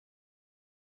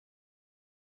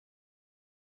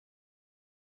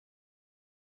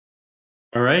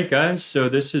All right, guys, so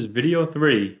this is video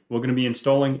 3. We're going to be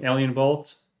installing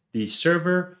Alienvault, the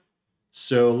server.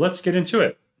 So let's get into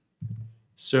it.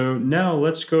 So now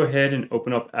let's go ahead and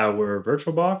open up our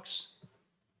VirtualBox.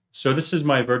 So this is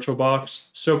my VirtualBox.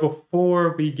 So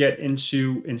before we get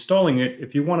into installing it,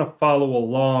 if you want to follow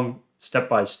along step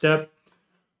by step,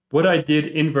 what I did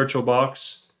in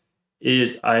VirtualBox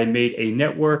is I made a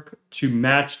network to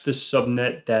match the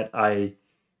subnet that I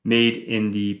made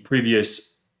in the previous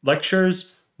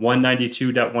lectures,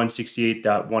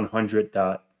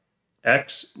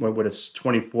 192.168.100.x with a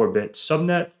 24-bit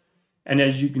subnet. And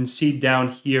as you can see down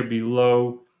here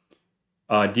below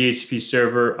DHCP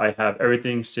server, I have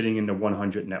everything sitting in the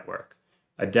 100 network.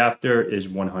 Adapter is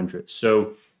 100.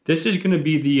 So this is going to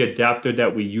be the adapter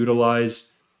that we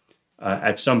utilize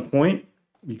at some point,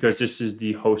 because this is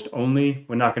the host only.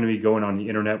 We're not going to be going on the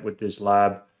internet with this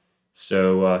lab.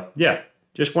 So yeah,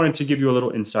 just wanted to give you a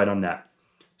little insight on that.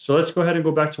 So let's go ahead and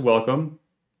go back to welcome.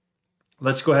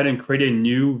 Let's go ahead and create a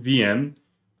new VM.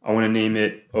 I want to name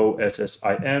it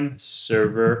OSSIM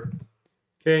server.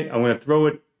 Okay, I'm going to throw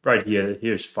it right here.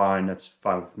 Here's fine. That's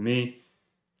fine with me.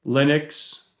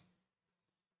 Linux.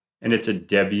 And it's a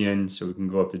Debian, so we can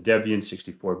go up to Debian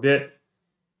 64-bit.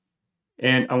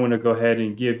 And I want to go ahead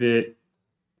and give it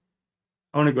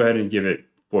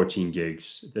 14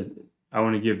 gigs. I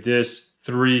want to give this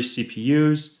 3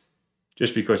 CPUs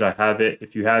just because I have it.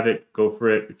 If you have it, go for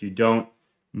it. If you don't,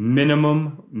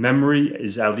 minimum memory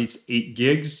is at least 8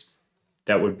 gigs.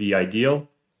 That would be ideal.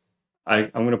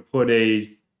 I'm going to put a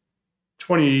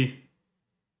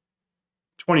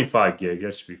 25 gig.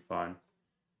 That should be fine.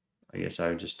 I guess I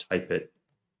would just type it.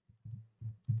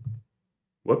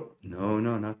 Whoop. No,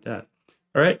 not that.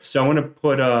 All right, so I want to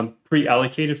put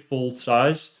pre-allocated full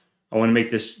size. I want to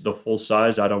make this the full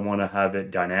size. I don't want to have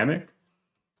it dynamic.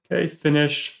 Okay,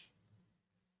 finish.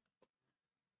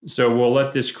 So we'll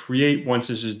let this create. Once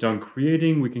this is done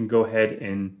creating, we can go ahead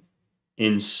and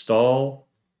install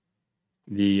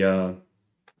the,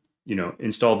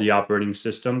 install the operating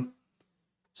system.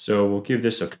 So we'll give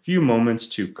this a few moments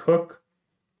to cook.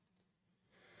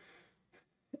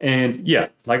 And yeah,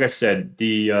 like I said,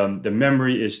 the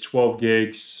memory is 12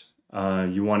 gigs.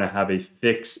 You want to have a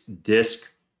fixed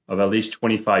disk of at least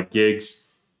 25 gigs.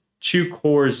 2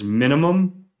 cores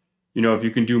minimum. If you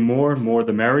can do more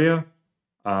the merrier.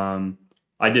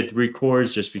 I did 3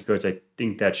 cores just because I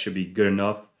think that should be good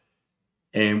enough.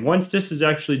 And once this is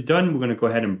actually done, we're going to go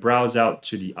ahead and browse out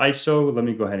to the ISO. Let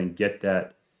me go ahead and get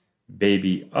that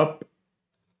baby up.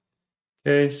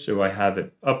 Okay, so I have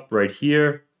it up right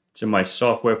here. It's in my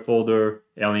software folder,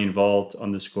 Alienvault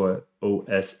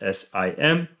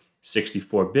 _OSSIM,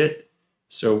 64-bit.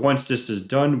 So once this is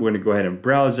done, we're going to go ahead and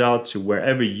browse out to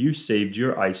wherever you saved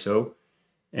your ISO,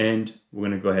 and we're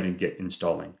going to go ahead and get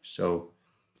installing. So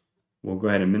we'll go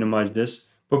ahead and minimize this.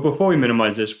 But before we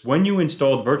minimize this, when you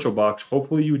installed VirtualBox,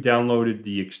 hopefully you downloaded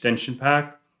the extension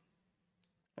pack.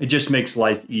 It just makes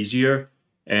life easier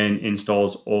and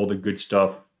installs all the good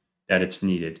stuff that it's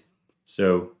needed.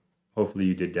 So hopefully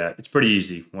you did that. It's pretty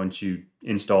easy. Once you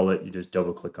install it, you just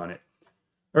double click on it.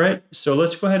 All right, so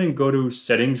let's go ahead and go to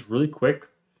settings really quick.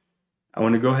 I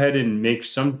want to go ahead and make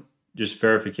some just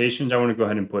verifications. I want to go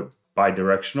ahead and put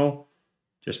bidirectional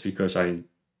just because I'm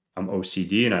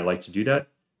OCD and I like to do that.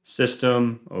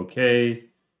 System, okay,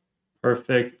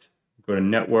 perfect. Go to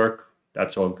network.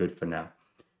 That's all good for now.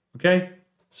 Okay,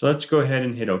 so let's go ahead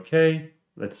and hit okay.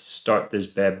 Let's start this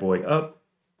bad boy up.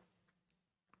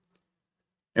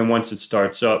 And once it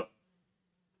starts up,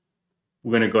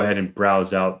 we're going to go ahead and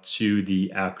browse out to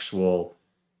the actual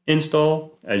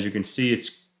install. As you can see,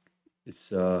 it's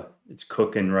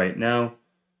cooking right now.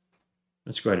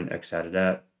 Let's go ahead and X out of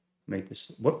that. Make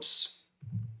this, whoops.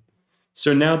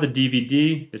 So now the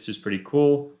DVD, this is pretty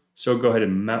cool. So go ahead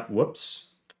and mount, whoops.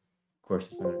 Of course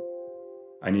it's not.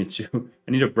 I need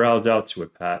to browse out to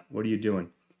it, Pat. What are you doing?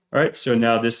 All right, so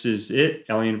now this is it,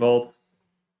 Alienvault.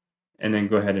 And then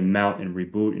go ahead and mount and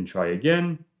reboot and try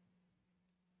again.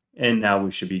 And now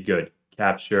we should be good.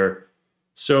 Capture.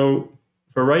 So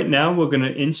for right now, we're going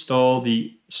to install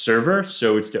the server.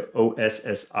 So it's the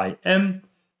OSSIM.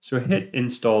 So hit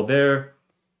install there.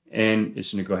 And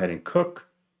it's going to go ahead and cook.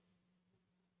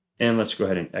 And let's go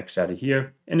ahead and X out of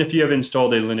here. And if you have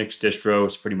installed a Linux distro,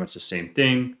 it's pretty much the same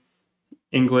thing.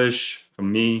 English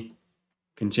from me.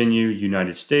 Continue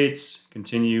United States.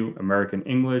 Continue American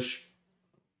English.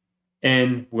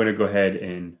 And we're going to go ahead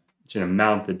and it's going to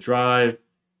mount the drive,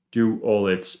 do all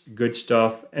its good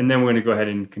stuff. And then we're going to go ahead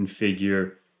and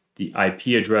configure the IP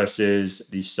addresses,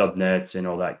 the subnets, and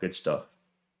all that good stuff.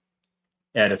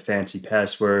 Add a fancy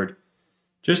password,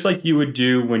 just like you would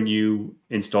do when you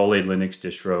install a Linux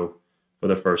distro for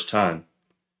the first time.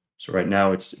 So right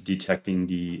now it's detecting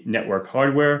the network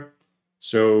hardware.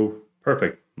 So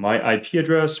perfect. My IP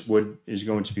address is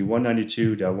going to be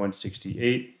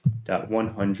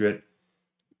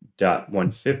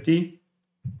 192.168.100.150.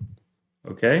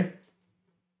 Okay.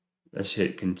 Let's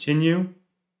hit continue.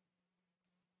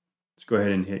 Let's go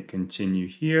ahead and hit continue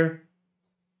here.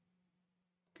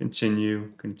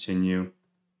 Continue.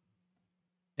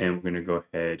 And we're going to go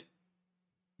ahead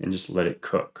and just let it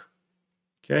cook.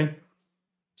 Okay.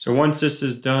 So once this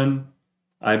is done,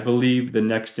 I believe the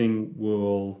next thing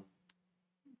will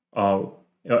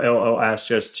it'll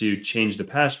ask us to change the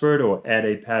password or add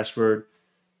a password.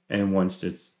 And once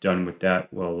it's done with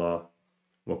that, we'll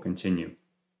continue.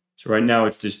 So right now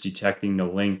it's just detecting the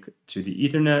link to the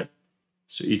Ethernet.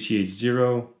 So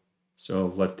ETH0.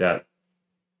 So let that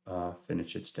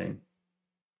finish its thing.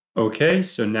 Okay,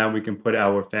 so now we can put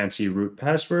our fancy root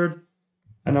password.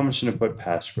 And I'm just going to put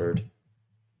password.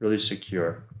 Really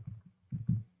secure.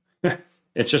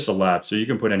 It's just a lab, so you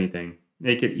can put anything.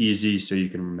 Make it easy so you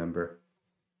can remember.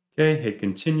 Okay, hit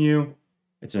continue.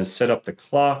 It's going to set up the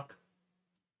clock.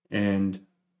 And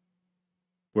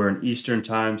we're in Eastern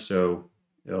time, so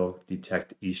it'll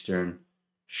detect Eastern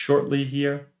shortly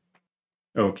here.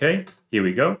 Okay, here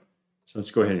we go. So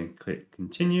let's go ahead and click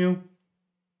continue.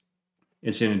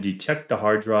 It's going to detect the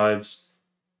hard drives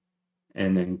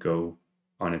and then go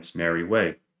on its merry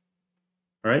way.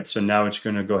 All right, so now it's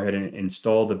going to go ahead and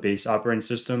install the base operating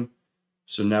system.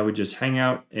 So now we just hang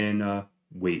out and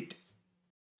wait.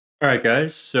 All right,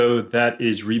 guys, so that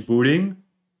is rebooting.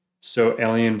 So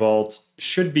Alienvault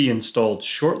should be installed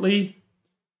shortly.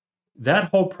 That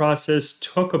whole process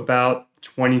took about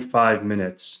 25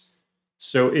 minutes.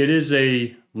 So it is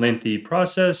a lengthy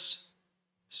process.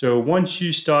 So once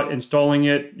you start installing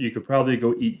it, you could probably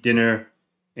go eat dinner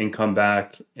and come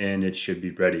back and it should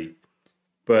be ready.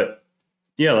 But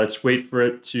yeah, let's wait for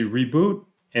it to reboot.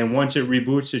 And once it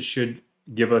reboots, it should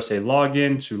give us a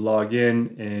login to log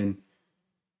in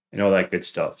and all that good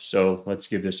stuff. So let's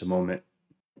give this a moment.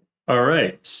 All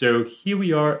right, so here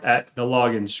we are at the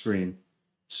login screen.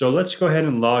 So let's go ahead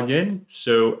and log in.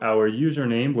 So our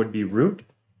username would be root,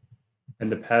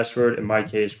 and the password in my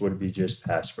case would be just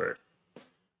password.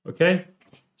 Okay,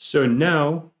 so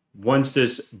now once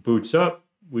this boots up,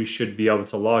 we should be able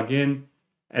to log in.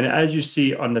 And as you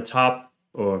see on the top,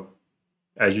 or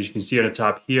as you can see on the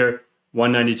top here,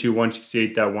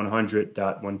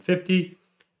 192.168.100.150.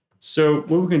 So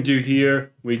what we can do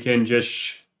here, we can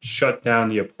just shut down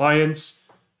the appliance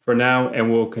for now,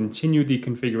 and we'll continue the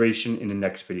configuration in the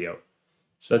next video.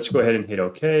 So let's go ahead and hit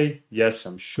OK. Yes,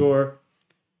 I'm sure.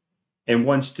 And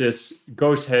once this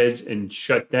goes ahead and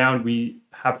shut down, we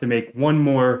have to make one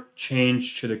more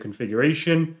change to the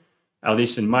configuration, at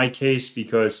least in my case,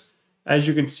 because as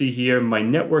you can see here, my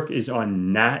network is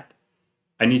on NAT.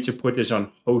 I need to put this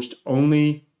on host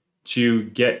only to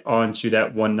get onto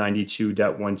that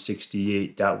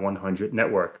 192.168.100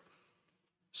 network.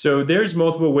 So there's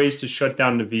multiple ways to shut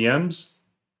down the VMs.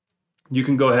 You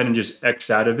can go ahead and just X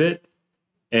out of it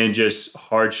and just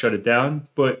hard shut it down.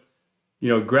 But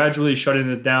gradually shutting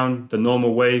it down the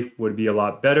normal way would be a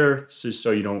lot better,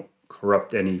 so you don't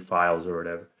corrupt any files or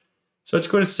whatever. So let's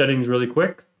go to settings really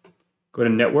quick. Go to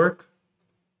network.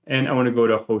 And I want to go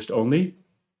to host only.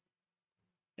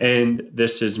 And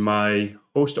this is my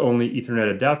host only Ethernet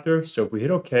adapter. So if we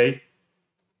hit OK,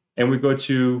 and we go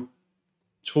to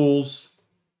tools,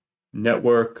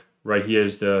 network, right here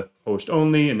is the host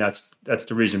only. And that's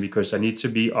the reason, because I need to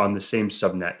be on the same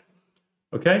subnet.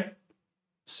 Okay.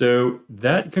 So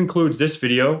that concludes this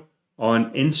video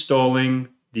on installing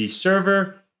the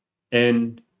server.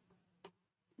 And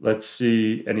let's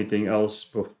see anything else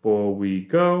before we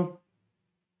go.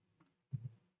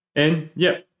 And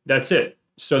yeah, that's it.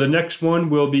 So the next one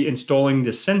will be installing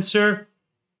the sensor.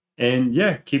 And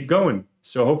yeah, keep going.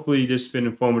 So hopefully this has been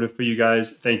informative for you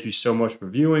guys. Thank you so much for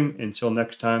viewing. Until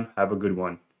next time, have a good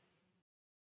one.